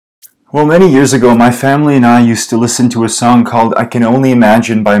Well, many years ago, my family and I used to listen to a song called I Can Only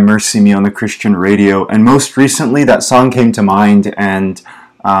Imagine by Mercy Me on the Christian radio, and most recently that song came to mind, and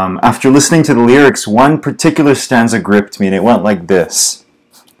after listening to the lyrics, one particular stanza gripped me, and it went like this.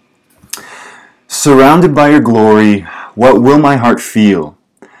 Surrounded by your glory, what will my heart feel?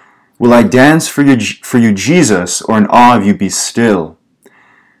 Will I dance for you, Jesus, or in awe of you be still?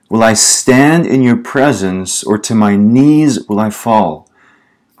 Will I stand in your presence, or to my knees will I fall?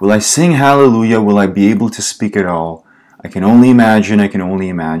 Will I sing hallelujah? Will I be able to speak at all? I can only imagine, I can only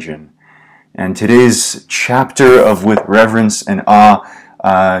imagine. And today's chapter of With Reverence and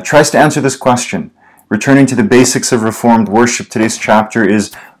Awe tries to answer this question. Returning to the basics of Reformed worship, today's chapter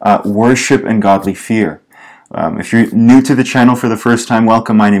is worship and godly fear. If you're new to the channel for the first time,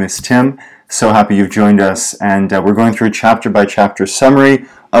 welcome. My name is Tim. So happy you've joined us. And we're going through a chapter-by-chapter summary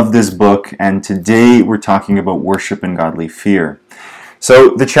of this book. And today we're talking about worship and godly fear. So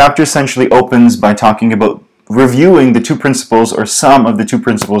the chapter essentially opens by talking about reviewing the two principles or some of the two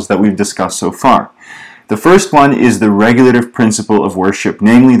principles that we've discussed so far. The first one is the regulative principle of worship,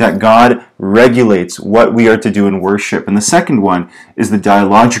 namely that God regulates what we are to do in worship. And the second one is the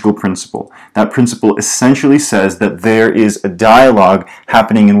dialogical principle. That principle essentially says that there is a dialogue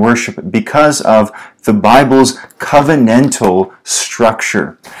happening in worship because of the Bible's covenantal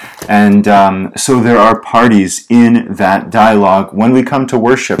structure. And so there are parties in that dialogue when we come to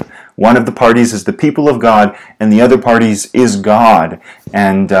worship. One of the parties is the people of God, and the other parties is God.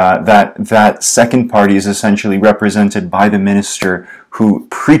 And that second party is essentially represented by the minister who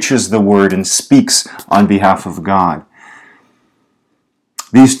preaches the word and speaks on behalf of God.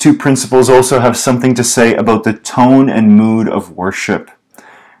 These two principles also have something to say about the tone and mood of worship.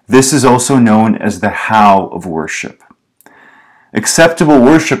 This is also known as the how of worship. Acceptable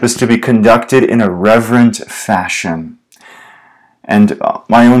worship is to be conducted in a reverent fashion. And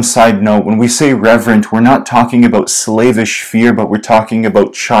my own side note, when we say reverent, we're not talking about slavish fear, but we're talking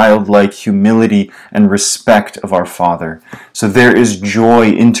about childlike humility and respect of our Father. So there is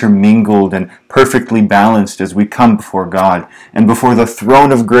joy intermingled and perfectly balanced as we come before God and before the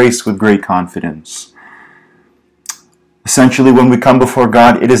throne of grace with great confidence. Essentially, when we come before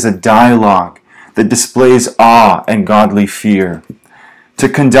God, it is a dialogue that displays awe and godly fear. To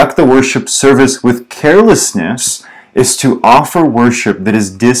conduct the worship service with carelessness is to offer worship that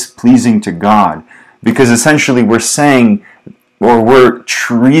is displeasing to God, because essentially we're saying, or we're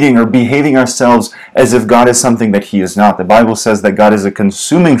treating or behaving ourselves as if God is something that He is not. The Bible says that God is a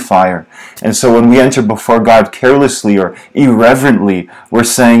consuming fire, and so when we enter before God carelessly or irreverently, we're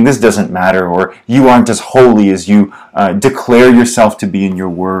saying this doesn't matter, or you aren't as holy as you declare yourself to be in your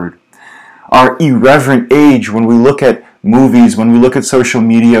word. Our irreverent age, when we look at movies, when we look at social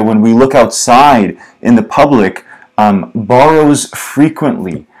media, when we look outside in the public, borrows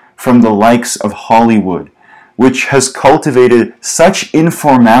frequently from the likes of Hollywood, which has cultivated such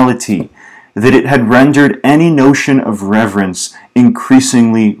informality that it had rendered any notion of reverence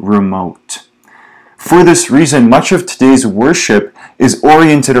increasingly remote. For this reason, much of today's worship is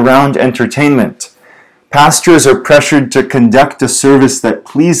oriented around entertainment. Pastors are pressured to conduct a service that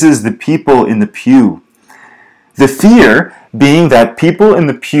pleases the people in the pew. The fear being that people in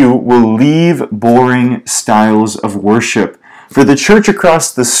the pew will leave boring styles of worship for the church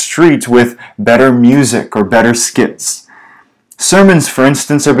across the street with better music or better skits. Sermons, for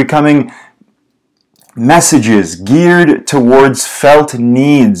instance, are becoming messages geared towards felt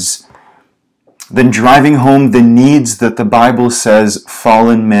needs than driving home the needs that the Bible says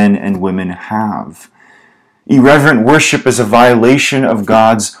fallen men and women have. Irreverent worship is a violation of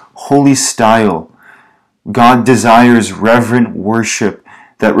God's holy style. God desires reverent worship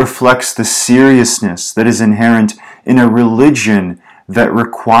that reflects the seriousness that is inherent in a religion that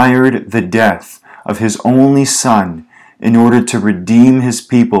required the death of His only Son in order to redeem His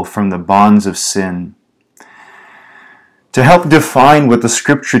people from the bonds of sin. To help define what the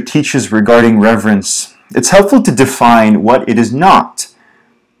Scripture teaches regarding reverence, it's helpful to define what it is not.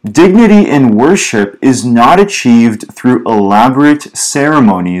 Dignity in worship is not achieved through elaborate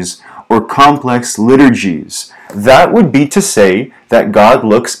ceremonies or complex liturgies. That would be to say that God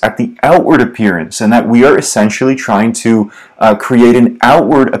looks at the outward appearance and that we are essentially trying to create an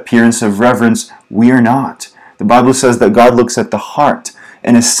outward appearance of reverence. We are not. The Bible says that God looks at the heart.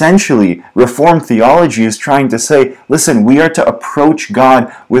 And essentially, Reformed theology is trying to say, listen, we are to approach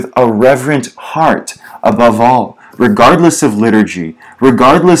God with a reverent heart above all, regardless of liturgy,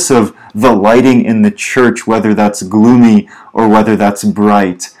 regardless of the lighting in the church, whether that's gloomy or whether that's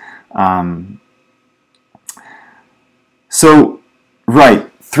bright.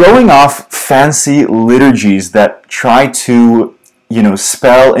 Throwing off fancy liturgies that try to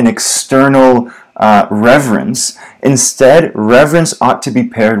spell an external reverence. Instead, reverence ought to be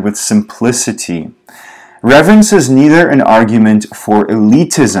paired with simplicity. Reverence is neither an argument for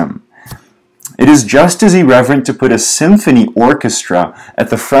elitism. It is just as irreverent to put a symphony orchestra at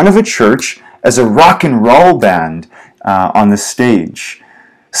the front of a church as a rock and roll band on the stage.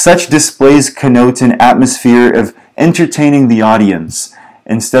 Such displays connote an atmosphere of entertaining the audience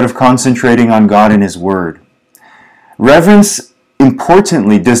instead of concentrating on God and His Word. Reverence,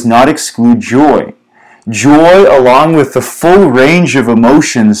 importantly, does not exclude joy. Joy, along with the full range of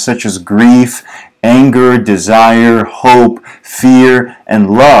emotions such as grief, anger, desire, hope, fear, and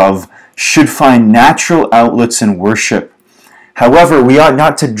love, should find natural outlets in worship. However, we ought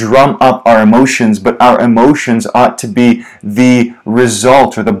not to drum up our emotions, but our emotions ought to be the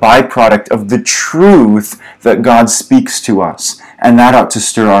result or the byproduct of the truth that God speaks to us, and that ought to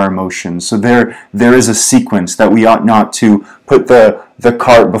stir our emotions. So there is a sequence that we ought not to put the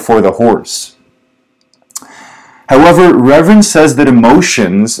cart before the horse. However, reverence says that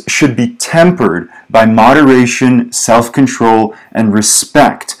emotions should be tempered by moderation, self-control, and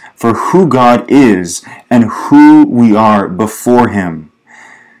respect for who God is and who we are before Him.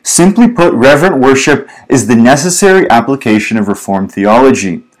 Simply put, reverent worship is the necessary application of Reformed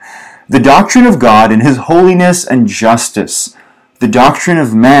theology. The doctrine of God in His holiness and justice, the doctrine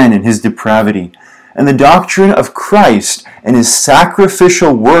of man in his depravity, and the doctrine of Christ and His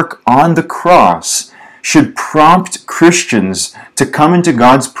sacrificial work on the cross should prompt Christians to come into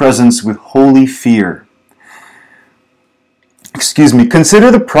God's presence with holy fear. Consider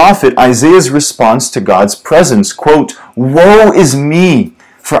the prophet Isaiah's response to God's presence. Quote, "Woe is me,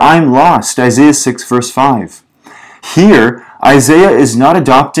 for I'm lost," Isaiah 6 verse 5. Here, Isaiah is not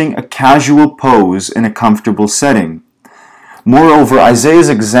adopting a casual pose in a comfortable setting. Moreover, Isaiah's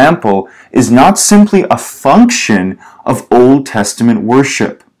example is not simply a function of Old Testament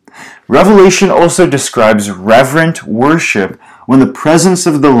worship. Revelation also describes reverent worship when in the presence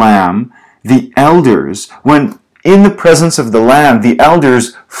of the Lamb, the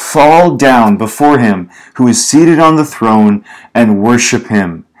elders fall down before Him who is seated on the throne and worship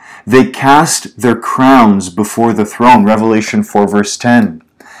Him. They cast their crowns before the throne, Revelation 4 verse 10.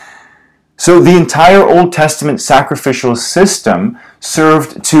 So the entire Old Testament sacrificial system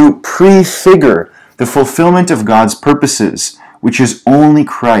served to prefigure the fulfillment of God's purposes, which is only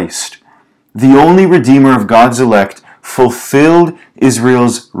Christ. The only Redeemer of God's elect fulfilled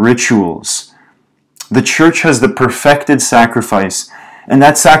Israel's rituals. The church has the perfected sacrifice, and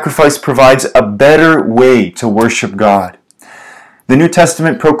that sacrifice provides a better way to worship God. The New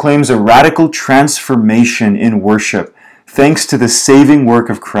Testament proclaims a radical transformation in worship, thanks to the saving work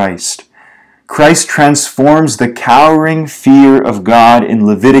of Christ. Christ transforms the cowering fear of God in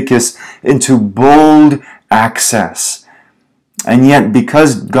Leviticus into bold access. And yet,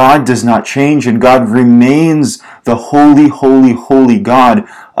 because God does not change and God remains the holy, holy, holy God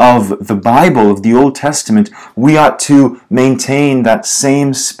of the Bible, of the Old Testament, we ought to maintain that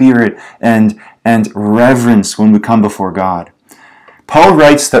same spirit and reverence when we come before God. Paul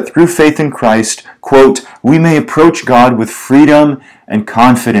writes that through faith in Christ, quote, "we may approach God with freedom and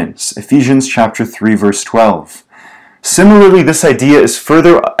confidence," Ephesians chapter 3, verse 12. Similarly, this idea is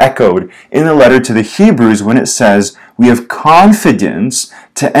further echoed in the letter to the Hebrews when it says, "We have confidence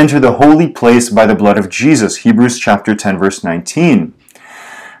to enter the holy place by the blood of Jesus," Hebrews chapter 10, verse 19.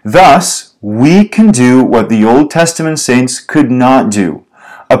 Thus, we can do what the Old Testament saints could not do,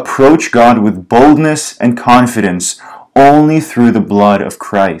 approach God with boldness and confidence only through the blood of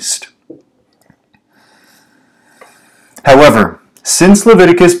Christ. However, since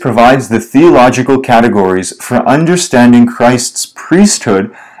Leviticus provides the theological categories for understanding Christ's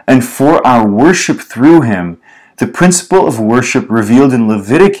priesthood and for our worship through Him, the principle of worship revealed in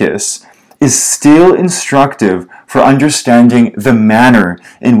Leviticus is still instructive for understanding the manner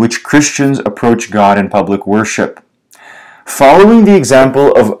in which Christians approach God in public worship. Following the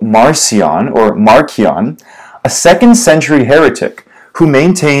example of Marcion, a 2nd century heretic who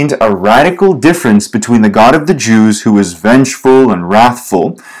maintained a radical difference between the God of the Jews, who is vengeful and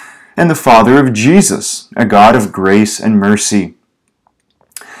wrathful, and the Father of Jesus, a God of grace and mercy.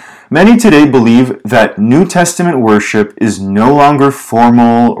 Many today believe that New Testament worship is no longer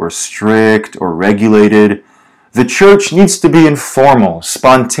formal or strict or regulated. The church needs to be informal,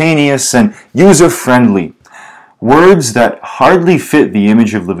 spontaneous, and user-friendly, words that hardly fit the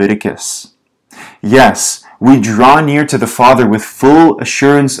image of Leviticus. Yes, we draw near to the Father with full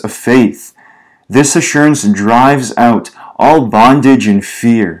assurance of faith. This assurance drives out all bondage and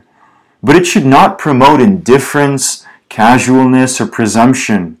fear, but it should not promote indifference, casualness, or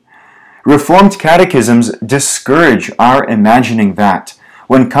presumption. Reformed catechisms discourage our imagining that,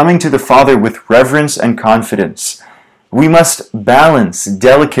 when coming to the Father with reverence and confidence, we must balance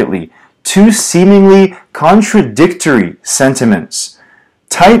delicately two seemingly contradictory sentiments,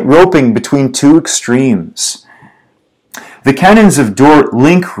 tight-roping between two extremes. The canons of Dort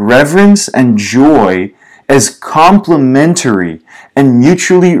link reverence and joy as complementary and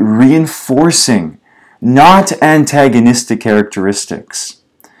mutually reinforcing, not antagonistic characteristics.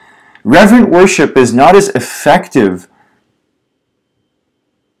 Reverent worship is not as effective.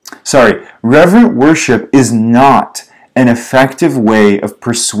 Reverent worship is not an effective way of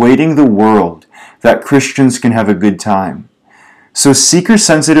persuading the world that Christians can have a good time. So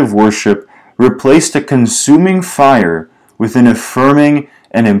seeker-sensitive worship replaced a consuming fire with an affirming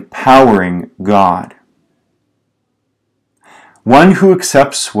and empowering God. One who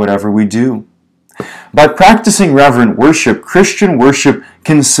accepts whatever we do. By practicing reverent worship, Christian worship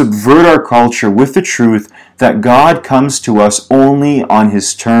can subvert our culture with the truth that God comes to us only on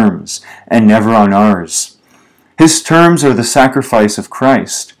His terms and never on ours. His terms are the sacrifice of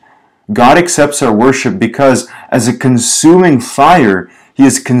Christ. God accepts our worship because, as a consuming fire, He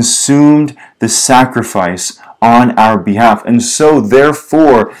has consumed the sacrifice on our behalf. And so,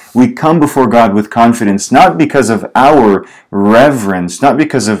 therefore, we come before God with confidence, not because of our reverence, not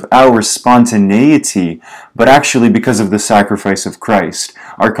because of our spontaneity, but actually because of the sacrifice of Christ.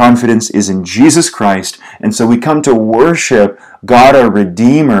 Our confidence is in Jesus Christ, and so we come to worship God our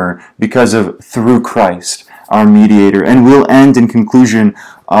Redeemer through Christ, our mediator. And we'll end in conclusion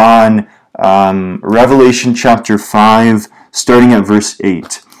on Revelation chapter 5, starting at verse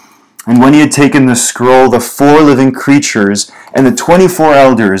 8. And when he had taken the scroll, the 4 living creatures and the 24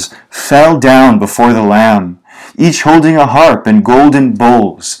 elders fell down before the Lamb, each holding a harp and golden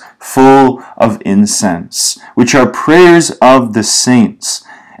bowls full of incense, which are prayers of the saints.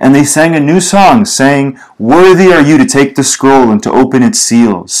 And they sang a new song, saying, "Worthy are you to take the scroll and to open its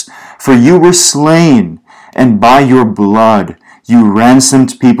seals. For you were slain, and by your blood you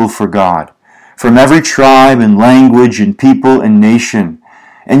ransomed people for God, from every tribe and language and people and nation.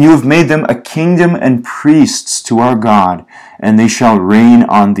 And you have made them a kingdom and priests to our God, and they shall reign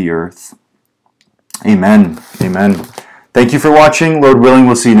on the earth." Amen. Amen. Thank you for watching. Lord willing,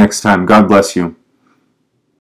 we'll see you next time. God bless you.